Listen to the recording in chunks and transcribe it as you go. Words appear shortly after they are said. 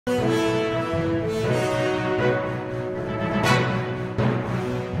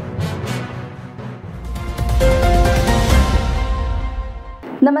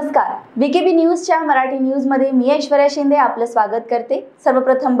नमस्कार, VKB न्यूजच्या मराठी न्यूजमध्ये मी ऐश्वर्या शिंदे आपलं स्वागत करते।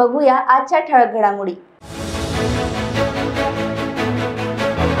 सर्वप्रथम बघूया आजच्या ठळक घडामोडी।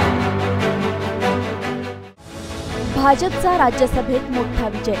 भाजपचा राज्यसभेत मोठा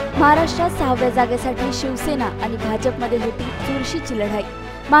विजय। महाराष्ट्रात 6व्या जागेसाठी शिवसेना आणि भाजपमध्ये होती चुरशीची लढाई।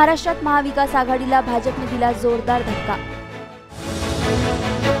 महाराष्ट्रात महाविकास आघाडीला भाजपने दिला जोरदार धक्का।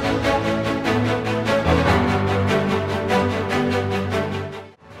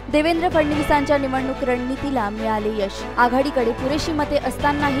 देवेंद्र फडणवीसांच्या निवडणूक रणनीतीला मिळाले यश। आघाडीकडे पुरेशी मते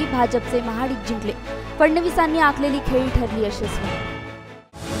असतानाही भाजपचे महाडिक जिंकले। फडणवीसांनी आखलेली खेळी ठरली यशस्वी।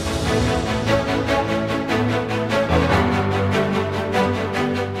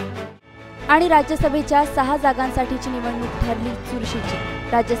 आणि राज्यसभेच्या 6 जागांसाठीची निवडणूक ठरली चुरशीची।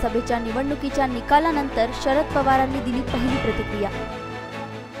 राज्यसभेच्या निवडणुकीच्या निकालानंतर शरद पवारांनी दिली पहिली प्रतिक्रिया।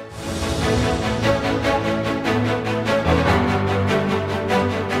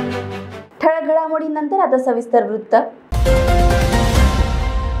 ठळक घडामोडीनंतर आता सविस्तर वृत्त।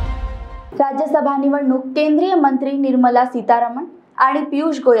 राज्यसभा निवडणूक केंद्रीय मंत्री निर्मला सीतारामन आणि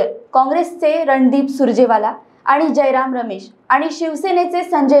पीयूष गोयल, काँग्रेसचे रणदीप सुरजेवाला आणि जयराम रमेश आणि शिवसेनेचे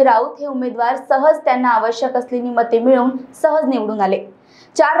संजय राऊत हे उमेदवार सहज त्यांना आवश्यक असलेली मते मिळवून सहज निवडून आले।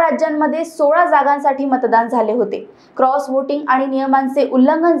 4 राज्यांमध्ये 16 जागांसाठी मतदान झाले होते। क्रॉस वोटिंग आणि नियमांचे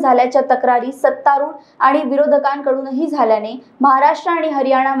उल्लंघन झाल्याच्या तक्रारी सत्तारूढ आणि विरोधकांकडूनही झाल्याने महाराष्ट्र आणि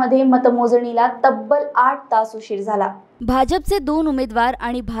हरियाणामध्ये मतमोजणीला तब्बल 8 तास उशीर झाला। भाजपचे 2 उमेदवार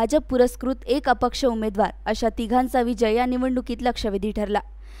आणि भाजप पुरस्कृत 1 अपक्ष उमेदवार अशा तिघांचा विजय या निवडणुकीत लक्षवेधी ठरला।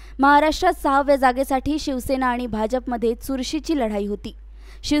 महाराष्ट्रात 6व्या जागेसाठी शिवसेना आणि भाजपमध्ये चुरशीची लढाई होती।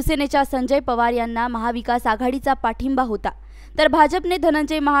 शिवसेनेच्या संजय पवार यांना महाविकास आघाडीचा पाठिंबा होता, तर भाजपने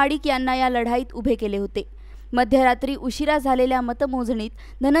धनंजय महाडिक यांना या लढाईत उभे केले होते। मध्यरात्री उशिरा झालेल्या मतमोजणीत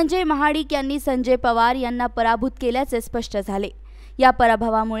धनंजय महाडिक यांनी संजय पवार यांना पराभूत केल्याचे स्पष्ट झाले। या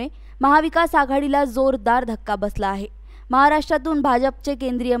पराभवामुळे महाविकास आघाडीला जोरदार धक्का बसला आहे। महाराष्ट्रातून भाजपचे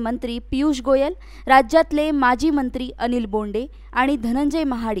केंद्रीय मंत्री पीयूष गोयल, राज्यातले माजी मंत्री अनिल बोंडे आणि धनंजय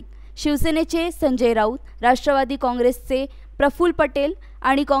महाडिक, शिवसेनेचे संजय राऊत, राष्ट्रवादी काँग्रेसचे प्रफुल्ल पटेल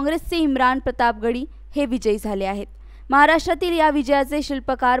आणि काँग्रेसचे इम्रान प्रतापगडी हे विजयी झाले आहेत। महाराष्ट्रातील या विजयाचे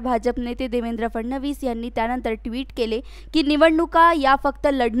शिल्पकार भाजप नेते देवेंद्र फडणवीस यांनी त्यानंतर ट्विट केले की निवडणुका या फक्त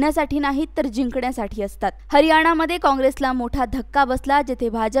लढण्यासाठी नाहीत तर जिंकण्यासाठी असतात। हरियाणामध्ये काँग्रेसला मोठा धक्का बसला, जेथे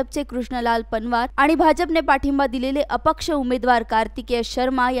भाजपचे कृष्णलाल पनवार आणि भाजपने पाठिंबा दिलेले अपक्ष उमेदवार कार्तिकेय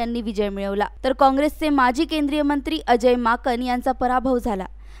शर्मा यांनी विजय मिळवला, तर काँग्रेसचे माजी केंद्रीय मंत्री अजय माकन यांचा पराभव झाला।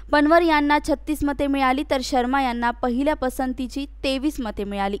 पनवार यांना 36 मते मिळाली, तर शर्मा यांना पहिल्या पसंतीची 23 मते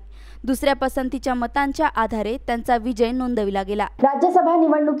मिळाली। दुसऱ्या पसंतीच्या मतांच्या आधारे त्यांचा विजय नोंदविला गेला। राज्यसभा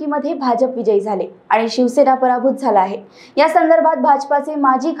निवडणुकीमध्ये भाजप विजयी झाले आणि शिवसेना पराभूत झाला आहे। या संदर्भात भाजपाचे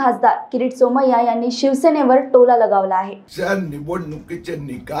माजी खासदार किरीट सोमय्या यांनी शिवसेनेवर टोला लगावला आहे। या निवडणुकीचे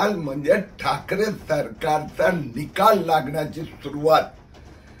निकाल म्हणजे ठाकरे सरकारचा निकाल लागण्याची सुरुवात।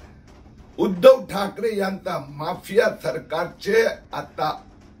 उद्धव ठाकरे यांचा माफिया सरकारचे आता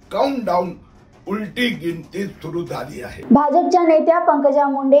काउंटडाऊन उलटी गिनती सुरू झाली आहे। भाजपच्या नेत्या पंकजा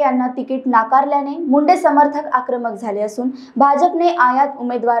मुंडे यांना तिकीट नाकारल्याने मुंडे समर्थक आक्रमक झाले असून भाजपने आयात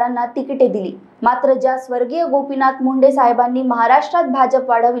उमेदवारांना तिकिटे दिली। मात्र ज्या स्वर्गीय गोपीनाथ मुंडे साहेबांनी महाराष्ट्रात भाजप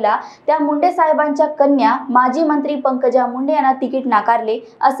वाढविला त्या मुंडे साहेबांच्या कन्या माजी मंत्री पंकजा मुंडे यांना तिकीट नाकारले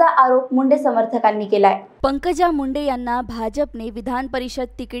असा आरोप मुंडे समर्थकांनी केलाय। पंकजा मुंडे यांना भाजपने विधान परिषद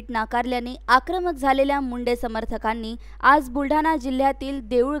तिकीट नाकारल्याने आक्रमक झालेल्या मुंडे समर्थकांनी आज बुलढाणा जिल्ह्यातील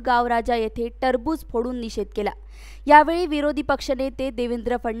देऊळगाव राजा येथे टरबूज फोडून निषेध केला। यावेळी विरोधी पक्षनेते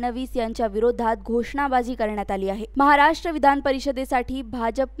देवेंद्र फडणवीस यांच्या विरोधात घोषणाबाजी करण्यात आली आहे। महाराष्ट्र विधान परिषदेसाठी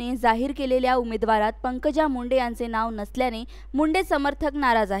भाजपने जाहीर केलेल्या उमेदवारात पंकजा मुंडे यांचे नाव नसल्याने मुंडे समर्थक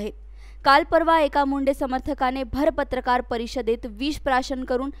नाराज आहेत। काल परवा एका मुंडे समर्थकाने भर पत्रकार परिषदेत विष प्राशन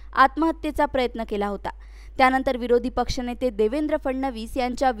करून आत्महत्येचा प्रयत्न केला होता। त्यानंतर विरोधी पक्षनेते देवेंद्र फडणवीस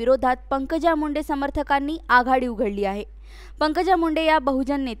यांच्या विरोधात पंकजा मुंडे समर्थकांनी आघाडी उघडली आहे। पंकजा मुंडे या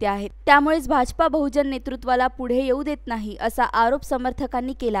बहुजन नेत्या आहेत, त्यामुळेच भाजपा बहुजन नेतृत्वाला पुढे येऊ देत नाही असा आरोप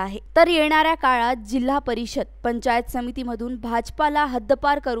समर्थकांनी केला आहे। तर येणाऱ्या काळात जिल्हा परिषद पंचायत समितीमधून भाजपाला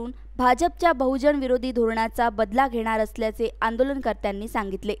हद्दपार करून भाजपच्या बहुजन विरोधी धोरणाचा बदला घेणार असल्याचे आंदोलनकर्त्यांनी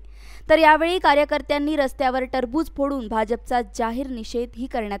सांगितले। तर यावेळी कार्यकर्त्यांनी रस्त्यावर टरबूज फोडून भाजपचा जाहीर निषेधही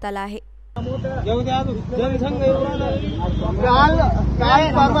करण्यात आला आहे। काल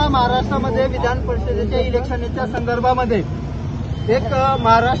परवा महाराष्ट्रामध्ये विधान परिषदेच्या इलेक्शनच्या संदर्भामध्ये एक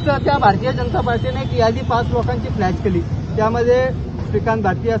महाराष्ट्राच्या भारतीय जनता पार्टीने एक यादी 5 लोकांची फ्लॅश केली। त्यामध्ये श्रीकांत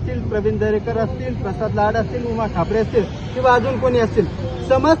भारती असतील, प्रवीण दरेकर असतील, प्रसाद लाड असतील, उमा ठाकरे असतील किंवा अजून कोणी असतील,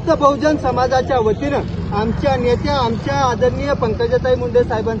 समस्त बहुजन समाजाच्या वतीनं आमच्या नेत्या आमच्या आदरणीय पंकजाताई मुंडे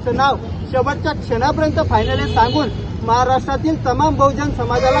साहेबांचं नाव शेवटच्या क्षणापर्यंत फायनली सांगून महाराष्ट्रातील तमाम बहुजन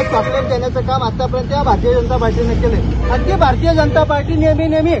समाजाला चॉकलेट देण्याचं काम आतापर्यंत या भारतीय जनता पार्टीने केलंय। आणि ती भारतीय जनता पार्टी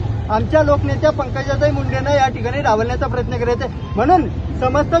नेहमी आमच्या लोकनेत्या पंकजाताई मुंडेंना या ठिकाणी डावलण्याचा प्रयत्न करते। म्हणून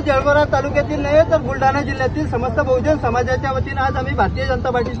समस्त जळगाव तालुक्यातील नाही तर बुलढाणा जिल्ह्यातील समस्त बहुजन समाजाच्या वतीने आज आम्ही भारतीय जनता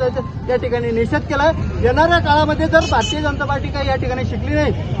पार्टीचा या ठिकाणी निषेध केला। येणाऱ्या काळामध्ये जर भारतीय जनता पार्टी काही या ठिकाणी शिकली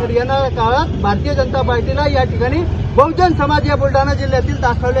नाही तर येणाऱ्या काळात भारतीय जनता पार्टीला या ठिकाणी बहुजन समाज या बुलढाणा जिल्ह्यातील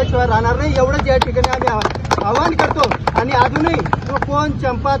दाखवल्याशिवाय राहणार नाही, एवढंच या ठिकाणी आम्ही आवाहन करतो। आणि अजूनही तो कोण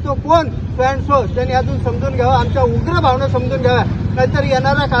चंपा तो कोण फॅन्स हो त्यांनी अजून समजून घ्यावं, आमच्या उग्र भावना समजून घ्याव्या। नाहीतर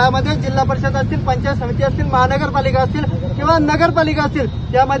येणाऱ्या काळामध्ये जिल्हा परिषद असतील, पंचायत समिती असतील, महानगरपालिका असतील किंवा नगरपालिका असतील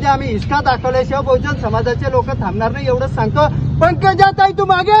त्यामध्ये आम्ही हिसका दाखवल्याशिवाय बहुजन समाजाचे लोक थांबणार नाही, एवढंच सांगतो। पंकजाताई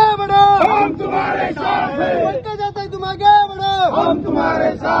तुम आगे बढ़ो, हम तुम्हारे साथ हैं। पंकजाताई तुम आगे बढ़ो, हम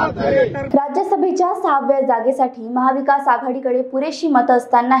तुम्हारे साथ हैं। राज्यसभेच्या 6व्या जागेसाठी महाविकास आघाडीकडे पुरेशी मतं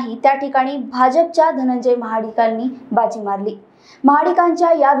असतानाही त्या ठिकाणी भाजपच्या धनंजय महाडिकांनी बाजी मारली।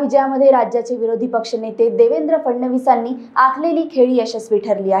 महाडिकांच्या या विजयामध्ये राज्याचे विरोधी पक्षनेते देवेंद्र फडणवीसांनी आखलेली खेळी यशस्वी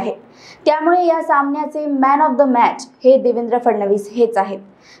ठरली आहे। त्यामुळे या सामन्याचे मॅन ऑफ द मॅच हे देवेंद्र फडणवीस हेच आहेत।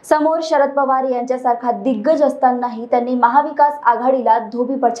 समोर शरद पवार यांच्यासारखा दिग्गज असतानाही त्यांनी महाविकास आघाडीला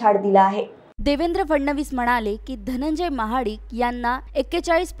धोबी पछाड दिला आहे। देवेंद्र फडणवीस म्हणाले की धनंजय महाडिक यांना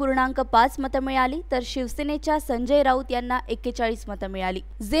 41.5 मतं मिळाली तर शिवसेनेच्या संजय राऊत यांना 41 मतं मिळाली।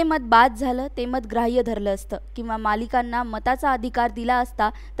 जे मत बाद झालं ते मत ग्राह्य धरलं असतं किंवा मालिकांना मताचा अधिकार दिला असता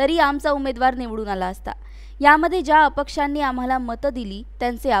तरी आमचा उमेदवार निवडून आला असता। यामध्ये ज्या अपक्षांनी आम्हाला मतं दिली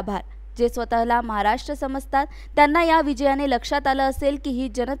त्यांचे आभार। जे स्वतःला महाराष्ट्र समजतात त्यांना या विजयाने लक्षात आलं असेल की ही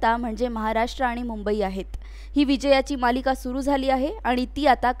जनता म्हणजे महाराष्ट्र आणि मुंबई आहेत। ही विजयाची मालिका सुरू झाली आहे आणि ती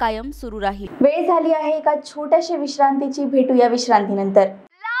आता कायम सुरू राहील। वेळ झाली आहे एका छोट्याशा विश्रांतीची, भेटूया विश्रांतीनंतर।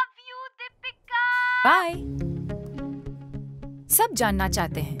 बाय। सब जानना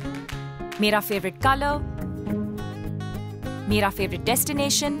चाहते हैं मेरा फेवरेट कलर, मेरा फेवरेट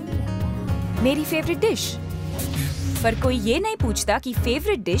डेस्टिनेशन, मेरी फेवरेट डिश, पर कोई ये नहीं पूछता कि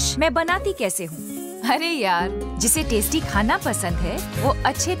फेवरेट डिश मैं बनाती कैसे हूँ। अरे यार, जिसे टेस्टी खाना पसंद है वो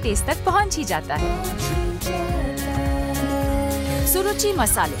अच्छे टेस्ट तक पहुँच ही जाता है। सुरुचि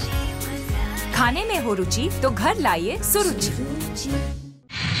मसाले, खाने में हो रुचि तो घर लाइए सुरुचि।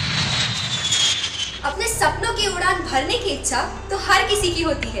 अपने सपनों की उड़ान भरने की इच्छा तो हर किसी की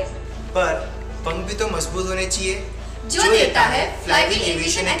होती है, पर पंख भी तो मजबूत होने चाहिए जो देता है flywheel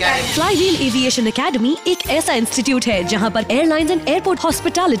aviation academy. Flywheel aviation academy एक ऐसा इंस्टीट्यूट है जहां पर एयरलाइंस एंड एयरपोर्ट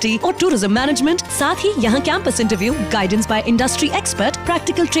हॉस्पिटैलिटी और टूरिज्म मैनेजमेंट, साथ ही यहां campus interview, guidance by industry expert,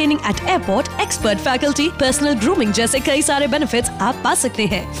 practical training at airport, expert faculty, personal grooming जैसे कई सारे बेनिफिट्स आप पा सकते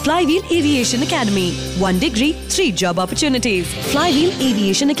हैं। Flywheel aviation academy, 1 degree 3 job opportunities. Flywheel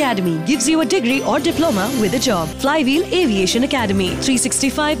aviation academy gives you a degree और diploma with a job. Flywheel aviation academy,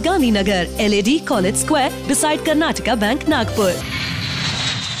 365 Gandhinagar, LAD college square, beside Karnataka bank, Nagpur.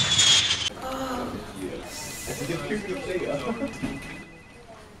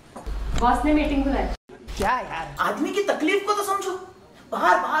 Boss ने meeting बुलाई। क्या यार, आदमी की तकलीफ को तो समझो।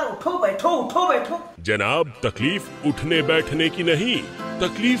 बाहर बाहर उठो बैठो उठो बैठो। जनाब, तकलीफ उठने बैठने की नहीं,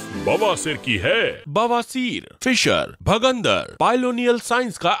 तकलीफ बवासीर की है। बवासीर, फिशर, भगंदर, पाइलोनियल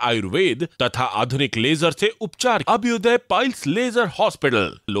साइंस का आयुर्वेद तथा आधुनिक लेजर से उपचार। अभ्युदय पाइल्स लेजर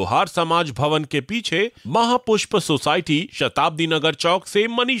हॉस्पिटल, लोहार समाज भवन के पीछे, महापुष्प सोसाइटी, शताब्दी नगर चौक से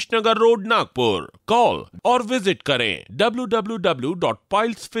मनीष नगर रोड, नागपुर। कॉल और विजिट करें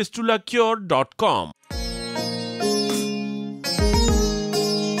www.pilesfistulacure.com।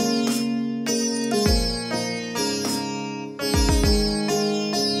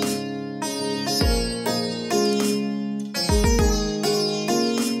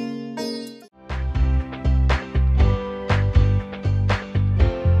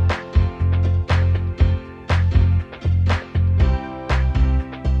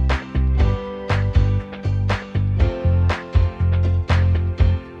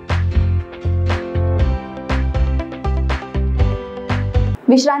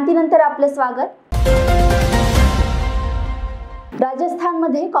 विश्रांतीनंतर आपले स्वागत।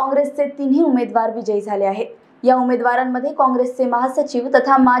 राजस्थानमध्ये काँग्रेसचे 3 उमेदवार विजयी झाले आहेत। या उमेदवारांमध्ये काँग्रेसचे महासचिव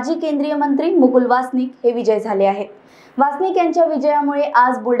तथा माजी केंद्रीय मंत्री मुकुल वासनिक हे विजयी झाले आहेत। वासनिक यांच्या विजयामुळे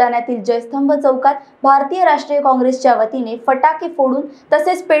आज बुलढाण्यातील जयस्तंभ चौकात भारतीय राष्ट्रीय काँग्रेसच्या वतीने फटाके फोडून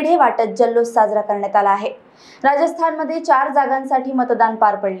तसेच पेढे वाटत जल्लोष साजरा करण्यात आला आहे। राजस्थानमध्ये 4 जागांसाठी मतदान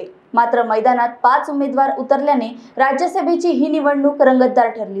पार पडले, मात्र मैदानात 5 उमेदवार उतरल्याने राज्यसभेची ही निवडणूक रंगतदार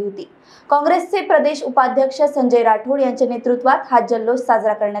ठरली होती। काँग्रेसचे प्रदेश उपाध्यक्ष संजय राठोड यांच्या नेतृत्वात हा जल्लोष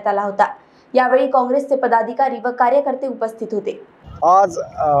साजरा करण्यात आला होता। यावेळी काँग्रेसचे पदाधिकारी व कार्यकर्ते उपस्थित होते। आज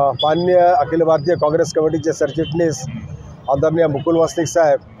माननीय अखिल भारतीय काँग्रेस कमिटीचे सरचिटणीस आदरणीय मुकुल वासनिक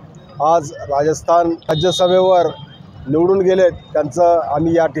साहेब आज राजस्थान राज्यसभेवर निवडून गेलेत त्यांचं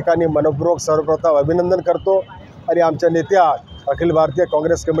आम्ही या ठिकाणी मनपूर्वक सर्वप्रथम अभिनंदन करतो आणि आमच्या नेत्या अखिल भारतीय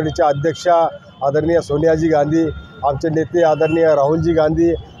काँग्रेस कमिटीच्या अध्यक्षा आदरणीय सोनियाजी गांधी, आमचे नेते आदरणीय राहुलजी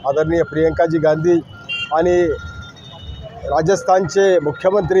गांधी, आदरणीय प्रियंकाजी गांधी आणि राजस्थानचे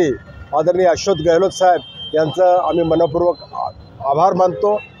मुख्यमंत्री आदरणीय अशोक गहलोत साहेब यांचं आम्ही मनपूर्वक आभार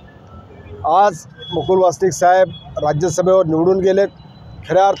मानतो। आज मुकुल वासनिक साहेब राज्यसभेवर निवडून गेलेत।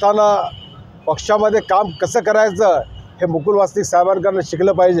 खऱ्या अर्थानं पक्षामध्ये काम कसं करायचं हे मुकुल वासनिक साहेबांकडून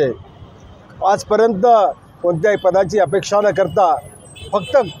शिकलं पाहिजे। आजपर्यंत कोणत्याही पदाची अपेक्षा न करता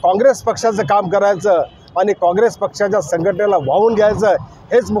फक्त काँग्रेस पक्षाचं काम करायचं आणि काँग्रेस पक्षाच्या संघटनेला वाहून घ्यायचं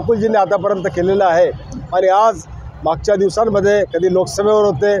हेच मुकुलजींनी आतापर्यंत केलेलं आहे। आणि आज मागच्या दिवसांमध्ये कधी लोकसभेवर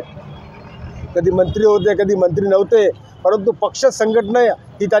होते, कधी मंत्री होते, कधी मंत्री नव्हते, परंतु पक्ष संघटना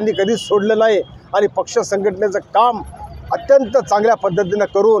ही त्यांनी कधीच सोडलं नाही आणि पक्ष संघटनेचं काम अत्यंत चांगल्या पद्धतीनं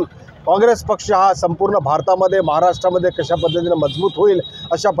करून काँग्रेस पक्ष हा संपूर्ण भारतामध्ये महाराष्ट्रामध्ये कशा पद्धतीनं मजबूत होईल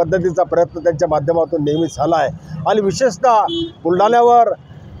अशा पद्धतीचा प्रयत्न त्यांच्या माध्यमातून नेहमीच झाला आहे। आणि विशेषतः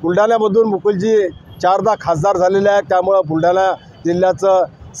बुलढाण्यामधून मुकुलजी 4दा खासदार झालेले आहेत, त्यामुळं बुलढाणा जिल्ह्याचं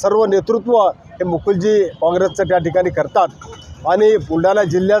सर्व नेतृत्व हे मुकुलजी काँग्रेसचं त्या ठिकाणी करतात आणि बुलढाणा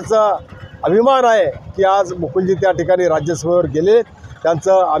जिल्ह्याचा अभिमान आहे की आज मुकुलजी त्या ठिकाणी राज्यसभेवर गेले।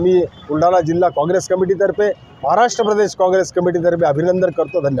 त्यांचं आम्ही बुलढाणा जिल्हा काँग्रेस कमिटीतर्फे, महाराष्ट्र प्रदेश काँग्रेस कमिटीतर्फे अभिनंदन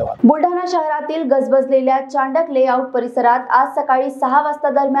करतो। धन्यवाद। बुलढाणा शहरातील गजबजलेल्या चांडक लेआउट परिसरात आज सकाळी 6 वाजता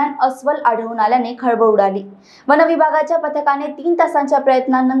दरम्यान अस्वल आढळून आल्याने खळबळ उडाली। वन विभागाच्या पथकाने 3 तासांच्या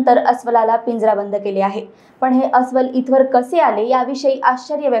प्रयत्नांनंतर अस्वलाला पिंजराबंद केले आहे, पण हे अस्वल इथवर कसे आले याविषयी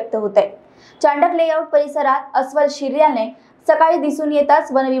आश्चर्य व्यक्त होत आहे। चांडक लेआउट परिसरात अस्वल शिरल्याने सकाळी दिसून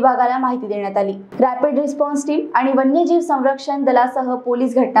येताच वन विभागाला माहिती देण्यात आली। रॅपिड रिस्पॉन्स टीम आणि वन्यजीव संरक्षण दलासह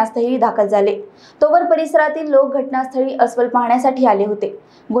पोलीस घटनास्थळी दाखल झाले। तोवर परिसरातील लोक घटनास्थळी अस्वल पाहण्यासाठी आले होते।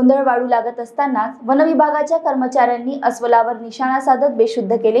 गोंधळ वाढू लागत असतानाच वन विभागाच्या कर्मचाऱ्यांनी अस्वलावर निशाणा साधत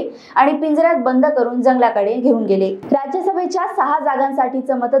बेशुद्ध केले आणि पिंजऱ्यात बंद करून जंगलाकडे घेऊन गेले। राज्यसभेच्या 6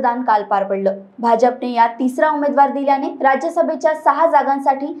 जागांसाठीचं मतदान काल पार पडलं। भाजपने यात 3रा उमेदवार दिल्याने राज्यसभेच्या 6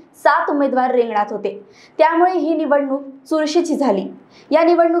 जागांसाठी 7 उमेदवार रिंगणात होते, त्यामुळे ही निवडणूक चुरशीची झाली। या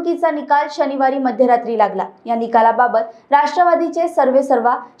निवडणुकीचा निकाल शनिवारी मध्यरात्री लागला। या निकालाबाबत राष्ट्रवादीचे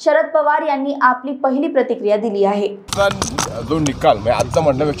सर्वेसर्वा शरद पवार यांनी आपली पहिली प्रतिक्रिया दिली आहे। जो निकाल म्हणजे आजचा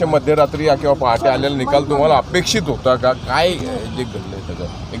म्हणण्यापेक्षा मध्यरात्री किंवा पहाटे आलेला निकाल तुम्हाला अपेक्षित होता का? काय जे घडलं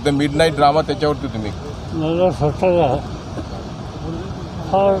त्याचं एकदम मिडनाईट ड्रामा त्याच्यावरती तुम्ही? मला स्वतःला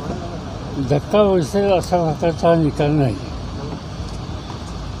फार धक्का बसेल असा प्रकारचा निकाल नाही।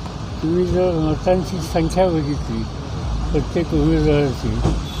 तुम्ही जर मतांची संख्या बघितली प्रत्येक उमेदवाराची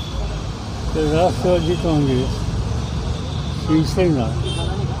तर राष्ट्रवादी काँग्रेस, शिवसेना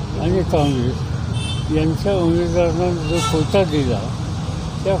आणि काँग्रेस यांच्या उमेदवारांना जो कोटा दिला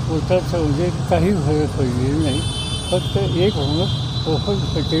त्या कोटाच्यामध्ये काही फरक पडलेला नाही। फक्त एक मत प्रफुल्ल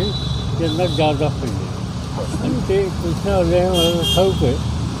पटेल यांना जादा पडले आणि ते कृष्ण आले मला ठाऊक आहे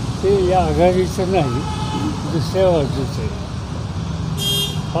ते या आघाडीचं नाही, दुसऱ्या बाजूचं आहे।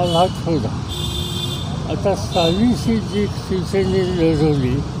 हा भाग थोडा आता 27वी जी शिवसेनेने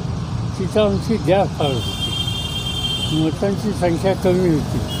लढवली तिथं आमची गॅप फार होती, मतांची संख्या कमी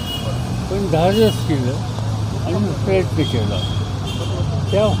होती, पण धाडस केलं आणि प्रयत्न केला।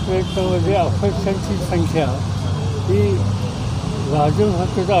 त्या प्रयत्नामध्ये अपक्षांची संख्या ही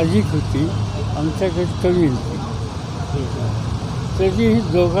भाजपकडे अधिक होती, आमच्याकडे कमी होती, तरीही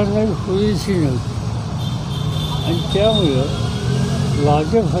दोघांनाही पुरेशी नव्हती आणि त्यामुळं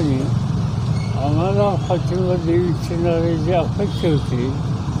भाजपने आम्हाला पाठिंबा देऊ इच्छिणारे जे अपक्ष होते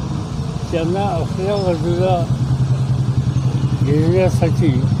त्यांना आपल्या बाजूला घेण्यासाठी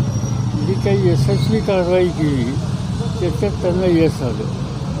जी काही यशस्वी कारवाई केली त्याच्यात त्यांना यश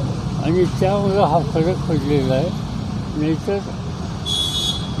आलं आणि त्यामुळं हा फरक पडलेला आहे। नाहीतर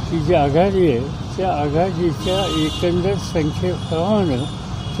ही जी आघाडी आहे त्या आघाडीच्या एकंदर संख्येप्रमाणे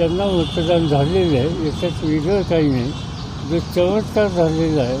त्यांना मतदान झालेलं आहे, याच्यात वेगळं काही नाही। जो चमत्कार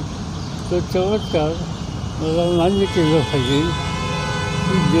झालेला आहे तो चमत्कार मला मान्य केलं पाहिजे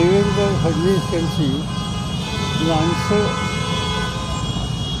की देवेंद्र फडणवीस यांची माणसं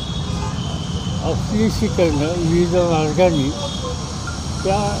आपलीशी करणं विविध मार्गाने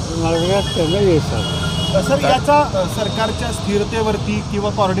त्या मार्गात त्यांना यश आलं। सर याचा सरकारच्या स्थिरतेवरती किंवा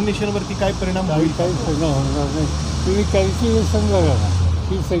कॉर्डिनेशनवरती काय परिणाम होईल? काही परिणाम होणार नाही। तुम्ही कॅल्क्युलेशन बघा ना,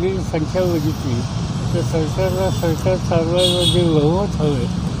 ही सगळी संख्या बघितली तर सरकारला सरकार चालवायला जे बहुमत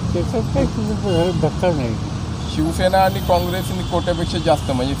हवं त्याच्यात काही कुठं धक्का नाही। शिवसेना आणि काँग्रेसने कोट्यापेक्षा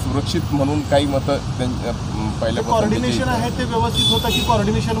जास्त म्हणजे सुरक्षित म्हणून काही मतं पहिल्या कॉर्डिनेशन आहे ते व्यवस्थित होतं की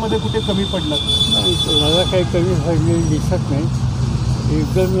कॉर्डिनेशनमध्ये कुठे कमी पडलं? नाही, मला काही कमी पडलेली दिसत नाही।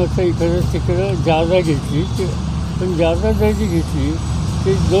 1-2 मतं इकडं तिकडं जागा घेतली ते पण जादा जी घेतली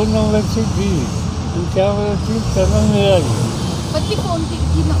ती 2 नंबरची दिली आणि त्यावरती त्यांना मिळाली. पण ती कोणती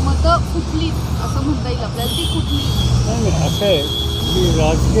ती मतं कुठली असं म्हणता येईल आपल्याला, ती कुठली? नाही असं आहे की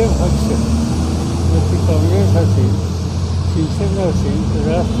राजकीय पक्ष मग ती काँग्रेस असेल, शिवसेना असेल,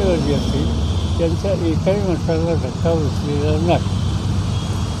 राष्ट्रवादी असेल, त्यांच्या एकाही मताला धक्का बसलेला नाही.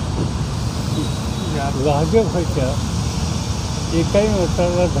 भाजपच्या एकाही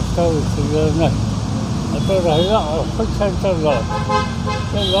मताला धक्का बसलेला नाही. आता राहिला अपक्षांचा लाभ,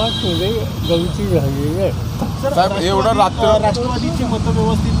 त्या लाभमध्ये गमती झालेली आहे. साहेब एवढं राष्ट्रवादीची मतं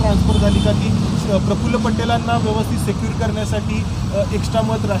व्यवस्थित ट्रान्सफर झाली का की प्रफुल्ल पटेलांना व्यवस्थित सेक्युर करण्यासाठी एक्स्ट्रा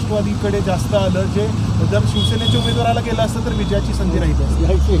मत राष्ट्रवादीकडे जास्त आलं, जे जर शिवसेनेच्या उमेदवाराला गेलं असतं तर विजयाची संधी राहिली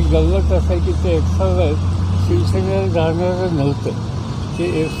असती? गंमत असं आहे की ते एक्स्ट्रा मत शिवसेनेला जाणारं नव्हतं. ते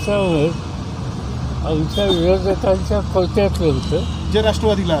एक्स्ट्रा मत आमच्या विरोधकांच्या कोट्यातलं होतं जे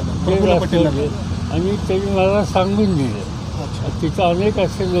राष्ट्रवादीला आलं, प्रफुल्ल पटेलांना. आणि त्यांनी मला सांगून दिलं. तिथं अनेक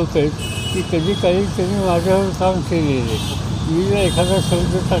असे लोक आहेत की कधी काही त्यांनी माझ्यावर काम केलेले. मी जर एखादा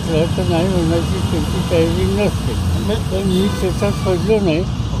शब्द टाकला तर नाही म्हणायची त्यांची तयारी नसते, पण मी त्याच्यात पडलो नाही.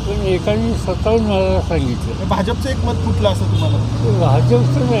 पण एकाने स्वतःहून मला सांगितलं. भाजपचं एक मत कुठलं असं तुम्हाला?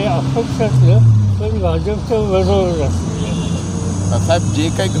 भाजपचं नाही, अपक्षातलं, पण भाजपचं बरोबर असतं. साहेब जे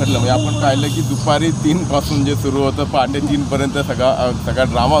काही घडलं म्हणजे आपण पाहिलं की दुपारी 3 पासून जे सुरू होतं पहाटे 3 पर्यंत सगळा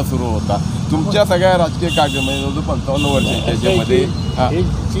ड्रामा सुरू होता. तुमच्या सगळ्या राजकीय कार्य म्हणजे जवळजवळ 55 वर्षाच्या याच्यामध्ये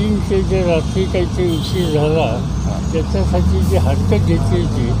 3चे जे रात्री काहीतरी उशीर झाला त्याच्यासाठी जी हरकत घेतली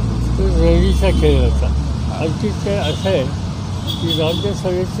होती तो रवीचा खेळ होता. आणखी काय असं आहे की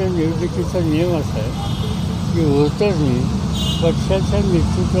राज्यसभेच्या निवडणुकीचा नियम असा आहे की वोटरनी पक्षाच्या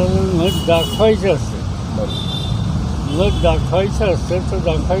नेतृत्वाला मत दाखवायचं असतं. मत दाखवायचं असतं तर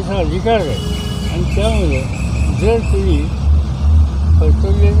दाखवायचा अधिकार आहे. आणि त्यामुळे जर कोणी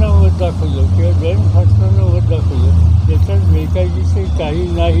पटोलेंना मत दाखवलं किंवा जयंत पाटलांना मत दाखवलं त्याच्यात बेकायदेशीर काही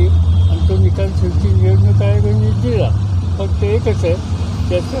नाही आणि तो निकाल शेवटी निवडणूक आयोगाने दिला. फक्त एकच आहे,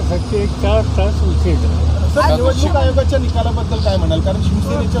 त्याच्यासाठी 4 तास उशीर झाला. निवडणूक आयोगाच्या निकालाबद्दल काय म्हणाल? कारण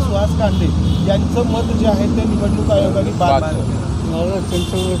शिवसेनेच्या सुहास कांदे यांचं मत जे आहे ते निवडणूक आयोगाने बाद केलं. मला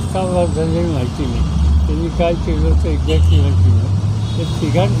त्यांचं मत का बाद झालं माहिती नाही. त्यांनी काय केलं तर एक्झॅक्टली माहिती नाही. त्या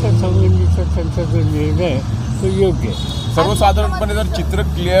तिघांच्या संबंधीचा त्यांचा जो निर्णय तो योग्य आहे. सर्वसाधारणपणे जर चित्र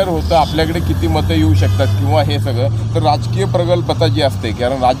क्लिअर होतं आपल्याकडे किती मतं येऊ शकतात किंवा हे सगळं, तर राजकीय प्रगल्भता जी असते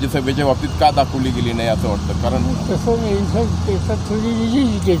कारण राज्यसभेच्या बाबतीत का दाखवली गेली नाही असं वाटतं? कारण तसं नाही, त्याच्यात थोडी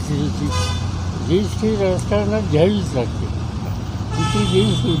रिलीज घेतली होती. रीज ही राजकारणात घ्यावीच लागते. ती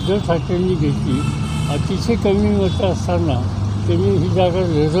रीज उद्धव ठाकरेंनी घेतली. अतिशय कमी मतं असताना त्यांनी ही जागा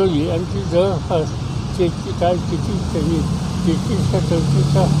लढवली आणि ती जवळपास किती त्यांनी 33 का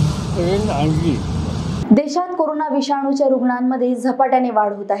 34 पर्यंत आणली. देशात कोरोना विषाणूच्या रुग्णांमध्ये झपाट्याने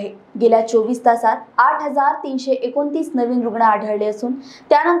वाढ होत आहे. गेल्या 24 तासात 8,329 नवीन रुग्ण आढळले असून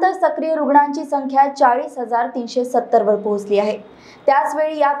त्यानंतर सक्रिय रुग्णांची संख्या 40,370 वर पोहोचली आहे.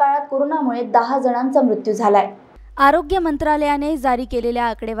 त्याचवेळी या काळात कोरोनामुळे 10 जणांचा मृत्यू झालाय. आरोग्य मंत्रालयाने जारी केलेल्या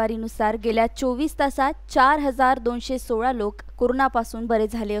आकडेवारीनुसार गेल्या 24 तासात 4,216 लोक कोरोनापासून बरे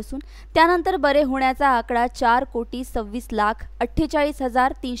झाले असून त्यानंतर बरे होण्याचा आकडा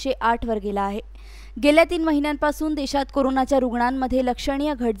 4,26,48,308 वर गेला आहे. गेल्या 3 महिन्यांपासून देशात कोरोनाच्या रुग्णांमध्ये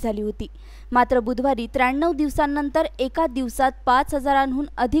लक्षणीय घट झाली होती. मात्र बुधवारी 93 दिवसांनंतर एका दिवसात 5,000हून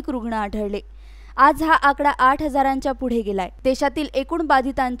अधिक रुग्ण आढळले. आज हा आकडा 8,000च्या पुढे गेलाय. देशातील एकूण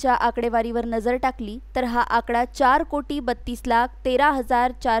बाधितांच्या आकडेवारीवर नजर टाकली तर हा आकडा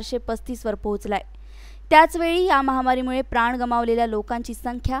 4,32,13,435 वर पोहोचलाय. त्याचवेळी या महामारीमुळे प्राण गमावलेल्या लोकांची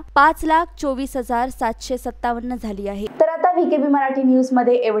संख्या 5,24,757 झाली आहे. तर आता VKB मराठी न्यूज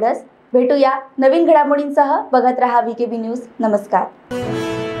मध्ये एवढंच. भेटूया नवीन घडामोडींसह. बघत रहा VKB न्यूज. नमस्कार.